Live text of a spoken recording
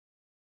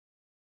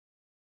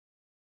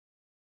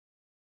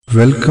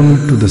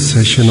Welcome to the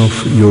session of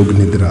Yoga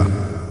Nidra.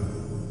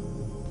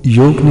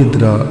 Yoga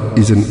Nidra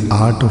is an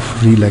art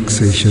of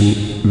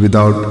relaxation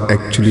without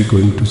actually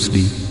going to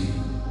sleep.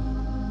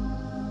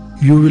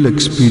 You will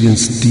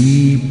experience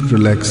deep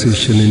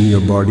relaxation in your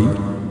body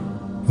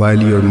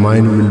while your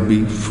mind will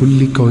be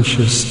fully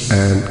conscious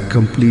and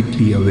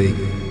completely awake.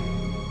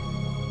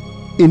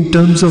 In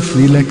terms of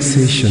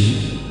relaxation,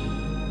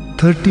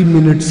 30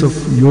 minutes of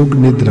Yoga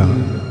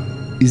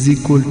Nidra is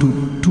equal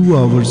to 2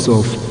 hours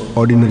of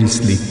ordinary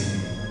sleep.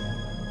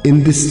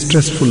 In this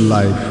stressful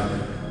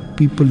life,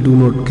 people do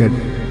not get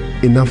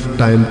enough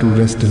time to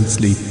rest and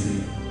sleep.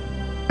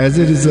 As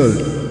a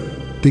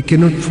result, they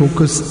cannot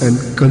focus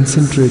and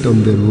concentrate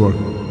on their work.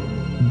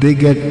 They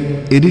get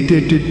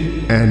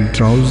irritated and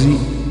drowsy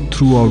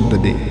throughout the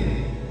day.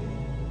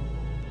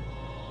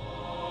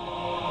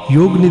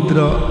 Yoga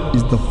Nidra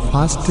is the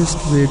fastest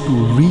way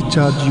to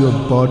recharge your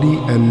body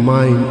and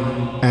mind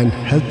and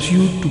helps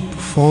you to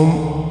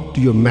perform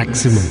to your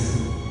maximum.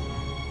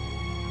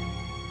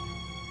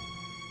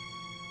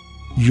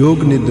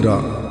 Yoga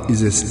Nidra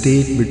is a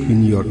state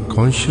between your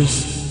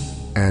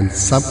conscious and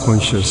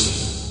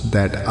subconscious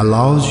that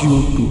allows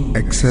you to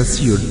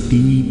access your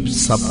deep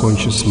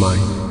subconscious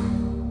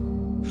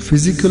mind.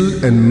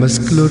 Physical and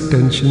muscular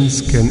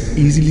tensions can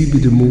easily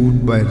be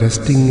removed by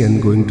resting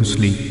and going to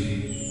sleep,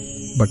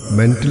 but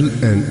mental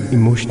and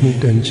emotional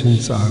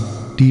tensions are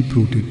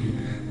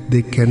deep-rooted.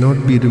 They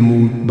cannot be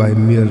removed by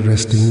mere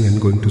resting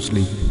and going to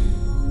sleep.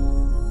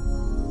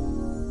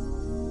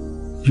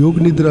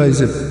 Yoga Nidra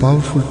is a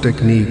powerful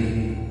technique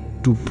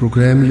to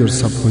program your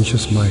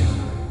subconscious mind,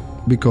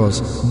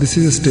 because this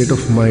is a state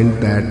of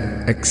mind that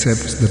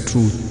accepts the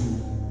truth.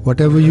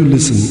 Whatever you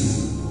listen,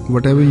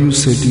 whatever you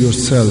say to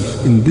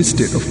yourself in this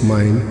state of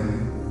mind,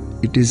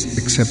 it is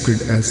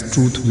accepted as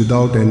truth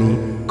without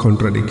any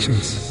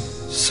contradictions.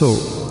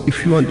 So,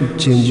 if you want to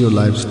change your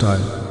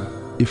lifestyle,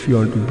 if you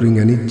want to bring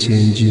any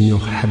change in your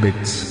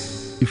habits,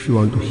 if you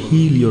want to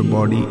heal your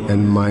body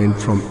and mind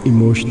from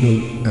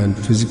emotional and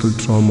physical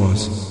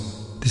traumas,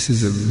 this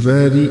is a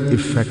very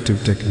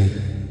effective technique.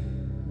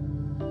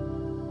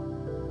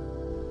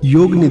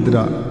 Yoga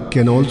Nidra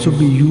can also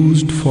be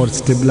used for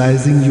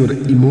stabilizing your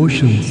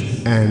emotions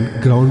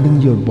and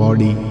grounding your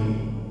body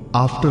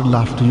after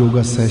laughter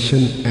yoga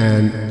session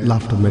and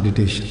laughter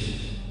meditation.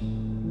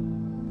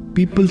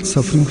 People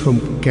suffering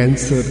from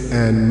cancer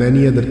and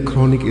many other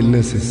chronic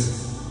illnesses,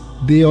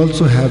 they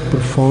also have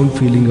profound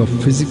feeling of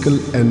physical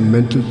and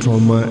mental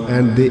trauma,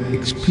 and they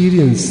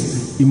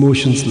experience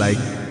emotions like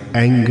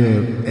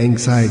anger,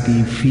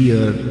 anxiety,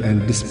 fear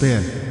and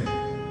despair.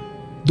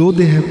 Though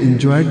they have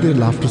enjoyed their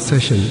laughter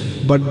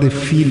session, but they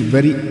feel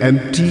very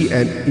empty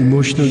and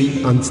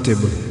emotionally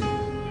unstable.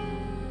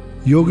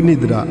 Yoga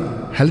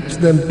Nidra helps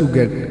them to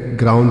get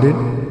grounded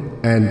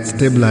and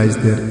stabilize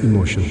their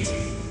emotions.